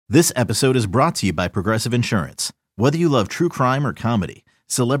This episode is brought to you by Progressive Insurance. Whether you love true crime or comedy,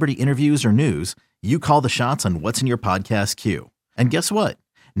 celebrity interviews or news, you call the shots on what's in your podcast queue. And guess what?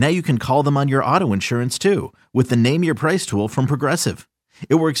 Now you can call them on your auto insurance too with the Name Your Price tool from Progressive.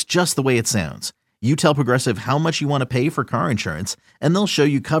 It works just the way it sounds. You tell Progressive how much you want to pay for car insurance, and they'll show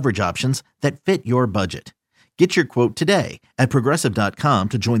you coverage options that fit your budget. Get your quote today at Progressive.com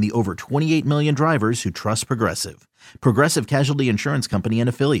to join the over 28 million drivers who trust Progressive. Progressive Casualty Insurance Company and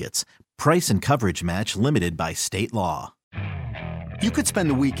Affiliates. Price and coverage match limited by state law. You could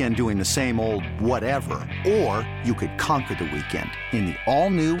spend the weekend doing the same old whatever, or you could conquer the weekend in the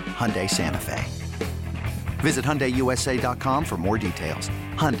all-new Hyundai Santa Fe. Visit HyundaiUSA.com for more details.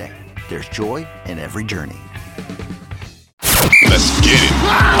 Hyundai, there's joy in every journey. Let's get it.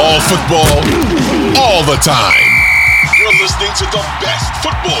 All football, all the time. You're listening to the best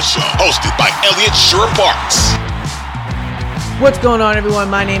football show, hosted by Elliot Shore-Parks. What's going on, everyone?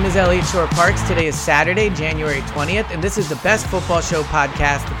 My name is Elliot Shore-Parks. Today is Saturday, January 20th, and this is the Best Football Show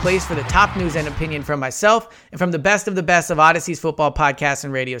podcast, the place for the top news and opinion from myself and from the best of Odyssey's football podcasts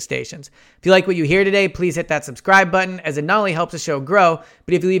and radio stations. If you like what you hear today, please hit that subscribe button, as it not only helps the show grow,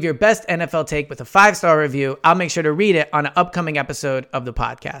 but if you leave your best NFL take with a 5-star review, I'll make sure to read it on an upcoming episode of the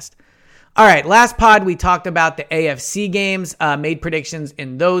podcast. All right, last pod, we talked about the AFC games, made predictions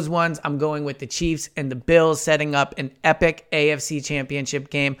in those ones. I'm going with the Chiefs and the Bills setting up an epic AFC championship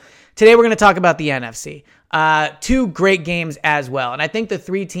game. Today, we're going to talk about the NFC. Two great games as well. And I think the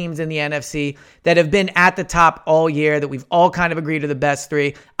three teams in the NFC that have been at the top all year, that we've all kind of agreed are the best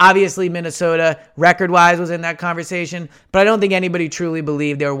three. Obviously, Minnesota, record-wise, was in that conversation, but I don't think anybody truly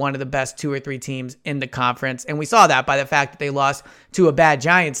believed they were one of the best two or three teams in the conference. And we saw that by the fact that they lost to a bad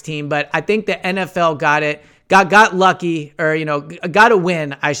Giants team. But I think the NFL got lucky, or, got a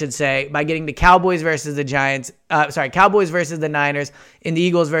win, I should say, by getting the Cowboys versus the Cowboys versus the Niners, and the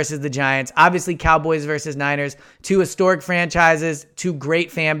Eagles versus the Giants. Obviously, Cowboys versus Niners, two historic franchises, two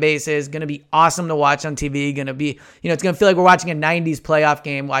great fan bases, going to be awesome to watch on TV, going to be, it's going to feel like we're watching a 90s playoff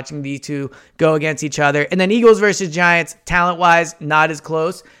game, watching these two go against each other. And then Eagles versus Giants, talent-wise, not as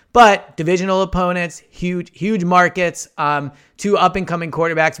close, but divisional opponents, huge markets, two up-and-coming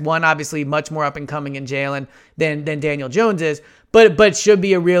quarterbacks, one obviously much more up-and-coming in Jalen than Daniel Jones is, but should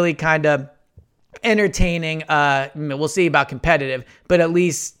be a really kind of entertaining, we'll see about competitive, but at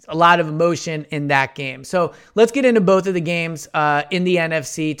least a lot of emotion in that game. So let's get into both of the games in the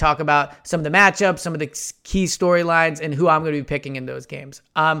NFC, talk about some of the matchups, some of the key storylines, and who I'm going to be picking in those games.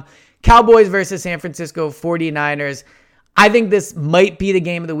 Cowboys versus San Francisco 49ers. I think this might be the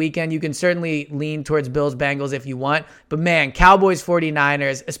game of the weekend. You can certainly lean towards Bills-Bengals if you want. But man,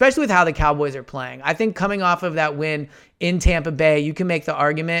 Cowboys-49ers, especially with how the Cowboys are playing. I think coming off of that win in Tampa Bay, you can make the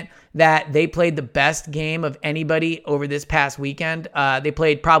argument that they played the best game of anybody over this past weekend. They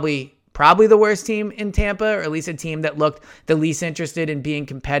played probably the worst team in Tampa, or at least a team that looked the least interested in being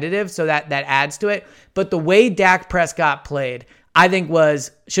competitive. So that adds to it. But the way Dak Prescott played, I think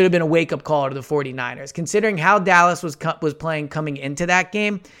should have been a wake-up call to the 49ers. Considering how Dallas was playing coming into that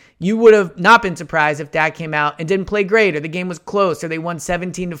game, you would have not been surprised if Dak came out and didn't play great, or the game was close, or they won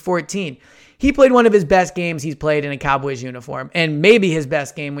 17-14. He played one of his best games he's played in a Cowboys uniform, and maybe his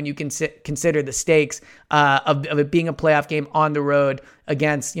best game when you consider the stakes of it being a playoff game on the road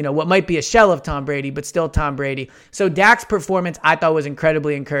against, what might be a shell of Tom Brady, but still Tom Brady. So Dak's performance, I thought, was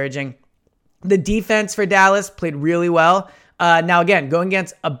incredibly encouraging. The defense for Dallas played really well. Now, again, going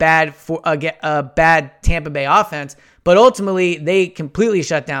against a bad Tampa Bay offense, but ultimately they completely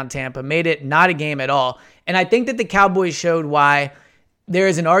shut down Tampa, made it not a game at all. And I think that the Cowboys showed why there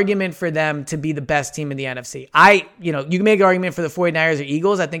is an argument for them to be the best team in the NFC. You can make an argument for the 49ers or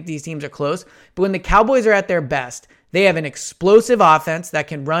Eagles. I think these teams are close. But when the Cowboys are at their best, they have an explosive offense that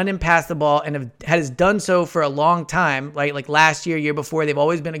can run and pass the ball, and has done so for a long time, like last year before. They've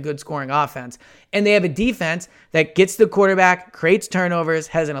always been a good scoring offense. And they have a defense that gets the quarterback, creates turnovers,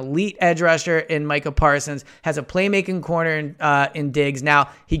 has an elite edge rusher in Micah Parsons, has a playmaking corner in Diggs. Now,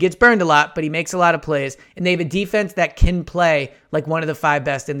 he gets burned a lot, but he makes a lot of plays. And they have a defense that can play like one of the 5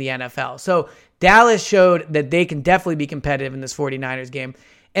 best in the NFL. So Dallas showed that they can definitely be competitive in this 49ers game.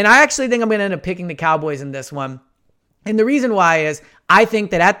 And I actually think I'm going to end up picking the Cowboys in this one. And the reason why is I think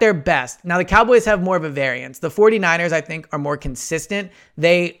that at their best, now the Cowboys have more of a variance. The 49ers, I think, are more consistent.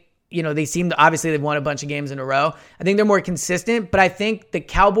 They seem to, obviously they've won a bunch of games in a row. I think they're more consistent, but I think the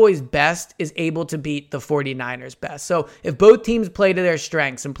Cowboys' best is able to beat the 49ers' best. So if both teams play to their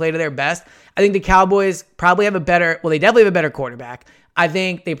strengths and play to their best, I think the Cowboys probably have they definitely have a better quarterback. I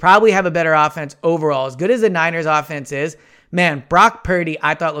think they probably have a better offense overall. As good as the Niners' offense is, man, Brock Purdy,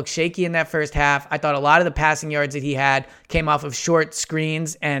 I thought looked shaky in that first half. I thought a lot of the passing yards that he had came off of short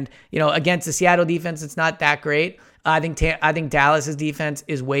screens. And, against the Seattle defense, it's not that great. I think Dallas's defense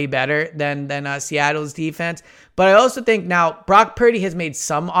is way better than Seattle's defense. But I also think now Brock Purdy has made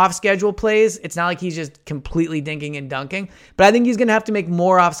some off-schedule plays. It's not like he's just completely dinking and dunking. But I think he's going to have to make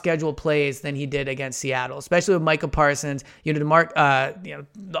more off-schedule plays than he did against Seattle, especially with Micah Parsons,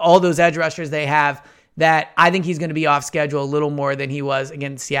 all those edge rushers they have. That I think he's going to be off schedule a little more than he was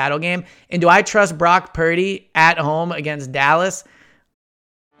against the Seattle game. And do I trust Brock Purdy at home against Dallas?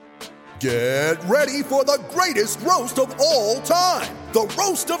 Get ready for the greatest roast of all time, the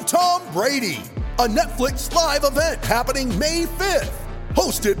Roast of Tom Brady, a Netflix live event happening May 5th.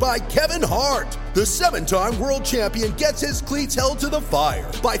 Hosted by Kevin Hart, the 7-time world champion gets his cleats held to the fire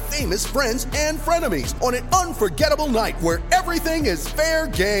by famous friends and frenemies on an unforgettable night where everything is fair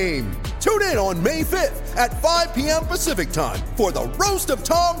game. Tune in on May 5th at 5 p.m. Pacific time for the Roast of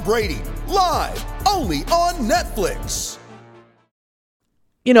Tom Brady, live only on Netflix.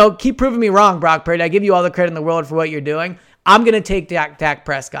 Keep proving me wrong, Brock Purdy. I give you all the credit in the world for what you're doing. I'm going to take Dak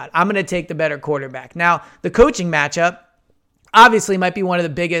Prescott. I'm going to take the better quarterback. Now, the coaching matchup obviously might be one of the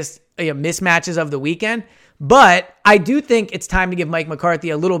biggest mismatches of the weekend, but I do think it's time to give Mike McCarthy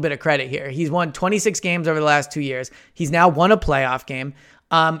a little bit of credit here. He's won 26 games over the last 2 years. He's now won a playoff game.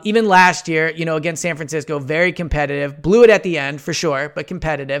 Even last year, against San Francisco, very competitive. Blew it at the end, for sure, but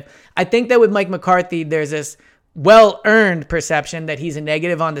competitive. I think that with Mike McCarthy, there's this well-earned perception that he's a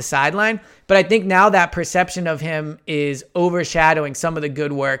negative on the sideline, but I think now that perception of him is overshadowing some of the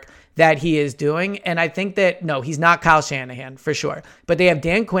good work that he is doing, and I think that, no, he's not Kyle Shanahan, for sure, but they have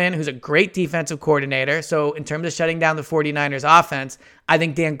Dan Quinn, who's a great defensive coordinator, so in terms of shutting down the 49ers offense, I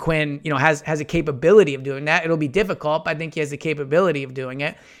think Dan Quinn, has a capability of doing that. It'll be difficult, but I think he has the capability of doing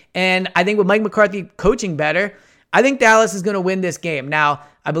it, and I think with Mike McCarthy coaching better, I think Dallas is going to win this game. Now,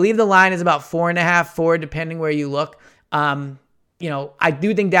 I believe the line is about 4.5, 4, depending where you look. I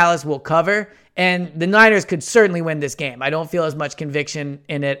do think Dallas will cover, and the Niners could certainly win this game. I don't feel as much conviction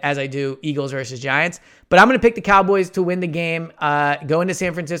in it as I do Eagles versus Giants, but I'm going to pick the Cowboys to win the game, go into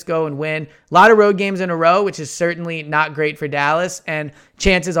San Francisco and win. A lot of road games in a row, which is certainly not great for Dallas, and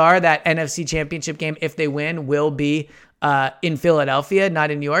chances are that NFC Championship game, if they win, will be in Philadelphia,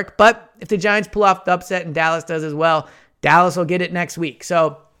 not in New York. But if the Giants pull off the upset and Dallas does as well, Dallas will get it next week.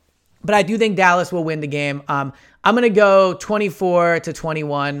 But I do think Dallas will win the game. I'm going to go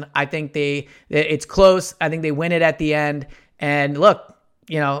 24-21. I think it's close. I think they win it at the end. And look,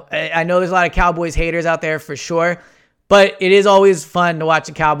 I know there's a lot of Cowboys haters out there for sure, but it is always fun to watch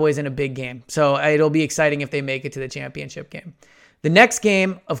the Cowboys in a big game. So it'll be exciting if they make it to the championship game. The next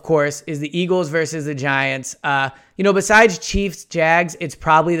game, of course, is the Eagles versus the Giants. Besides Chiefs-Jags, it's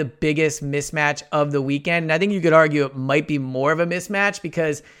probably the biggest mismatch of the weekend. And I think you could argue it might be more of a mismatch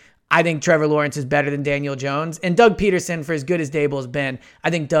because I think Trevor Lawrence is better than Daniel Jones. And Doug Peterson, for as good as Dable's been, I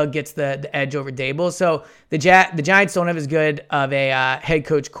think Doug gets the edge over Dable. So the Giants don't have as good of a head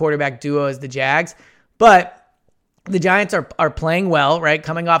coach quarterback duo as the Jags. But the Giants are playing well, right?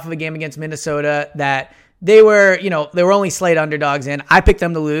 Coming off of a game against Minnesota that they were only slight underdogs in. I picked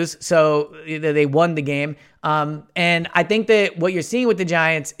them to lose, so they won the game. And I think that what you're seeing with the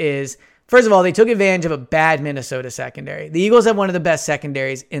Giants is, first of all, they took advantage of a bad Minnesota secondary. The Eagles have one of the best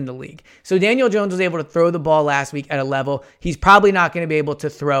secondaries in the league. So Daniel Jones was able to throw the ball last week at a level he's probably not going to be able to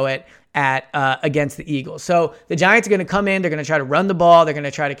throw it at against the Eagles. So the Giants are going to come in. They're going to try to run the ball. They're going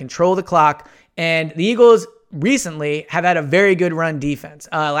to try to control the clock. And the Eagles recently have had a very good run defense.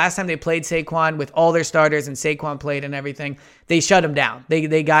 Last time they played Saquon with all their starters and Saquon played and everything, they shut him down.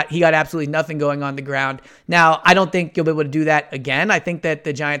 He got absolutely nothing going on the ground. Now, I don't think you'll be able to do that again. I think that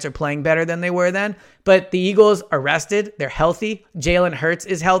the Giants are playing better than they were then, but the Eagles are rested. They're healthy. Jalen Hurts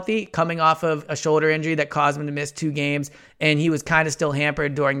is healthy, coming off of a shoulder injury that caused him to miss 2 games, and he was kind of still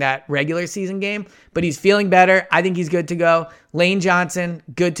hampered during that regular season game, but he's feeling better. I think he's good to go. Lane Johnson,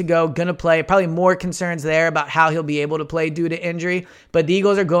 good to go, gonna play. Probably more concerns there about how he'll be able to play due to injury, but the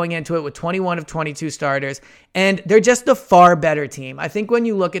Eagles are going into it with 21 of 22 starters, and they're just a far better team. I think when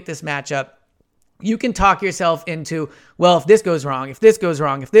you look at this matchup, you can talk yourself into, well, if this goes wrong,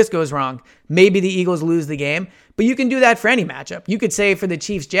 maybe the Eagles lose the game. But you can do that for any matchup. You could say for the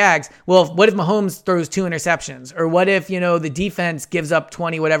Chiefs-Jags, well, what if Mahomes throws 2 interceptions? Or what if, the defense gives up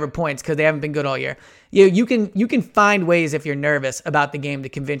 20 whatever points because they haven't been good all year? You can find ways if you're nervous about the game to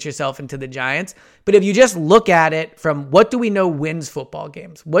convince yourself into the Giants. But if you just look at it from what do we know wins football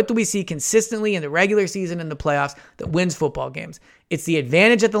games? What do we see consistently in the regular season and the playoffs that wins football games? It's the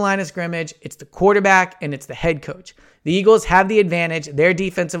advantage at the line of scrimmage, it's the quarterback, and it's the head coach. The Eagles have the advantage, their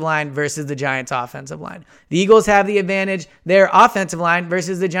defensive line versus the Giants' offensive line. The Eagles have the advantage, their offensive line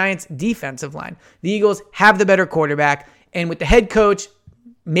versus the Giants' defensive line. The Eagles have the better quarterback, and with the head coach,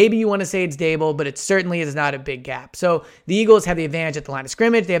 maybe you want to say it's Dable, but it certainly is not a big gap. So the Eagles have the advantage at the line of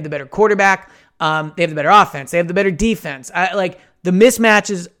scrimmage. They have the better quarterback. They have the better offense. They have the better defense. The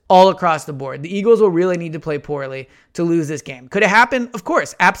mismatches all across the board. The Eagles will really need to play poorly to lose this game. Could it happen? Of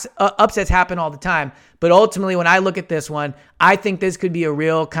course. Upsets happen all the time. But ultimately, when I look at this one, I think this could be a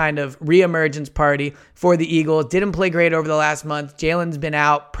real kind of reemergence party for the Eagles. Didn't play great over the last month. Jalen's been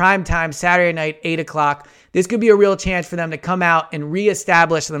out. Prime time, Saturday night, 8 o'clock. This could be a real chance for them to come out and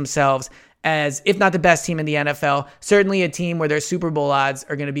reestablish themselves as, if not the best team in the NFL, certainly a team where their Super Bowl odds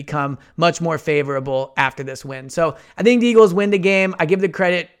are going to become much more favorable after this win. So I think the Eagles win the game. I give the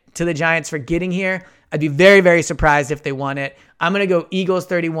credit to the Giants for getting here. I'd be very, very surprised if they won it. I'm going to go Eagles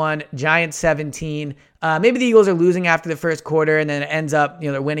 31, Giants 17. Maybe the Eagles are losing after the first quarter and then it ends up,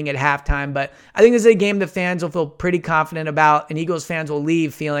 they're winning at halftime. But I think this is a game the fans will feel pretty confident about, and Eagles fans will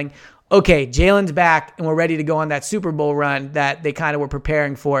leave feeling, okay, Jalen's back and we're ready to go on that Super Bowl run that they kind of were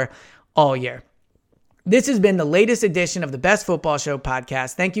preparing for all year. This has been the latest edition of the Best Football Show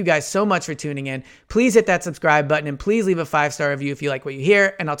podcast. Thank you guys so much for tuning in. Please hit that subscribe button and please leave a 5-star review if you like what you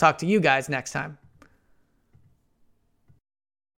hear, and I'll talk to you guys next time.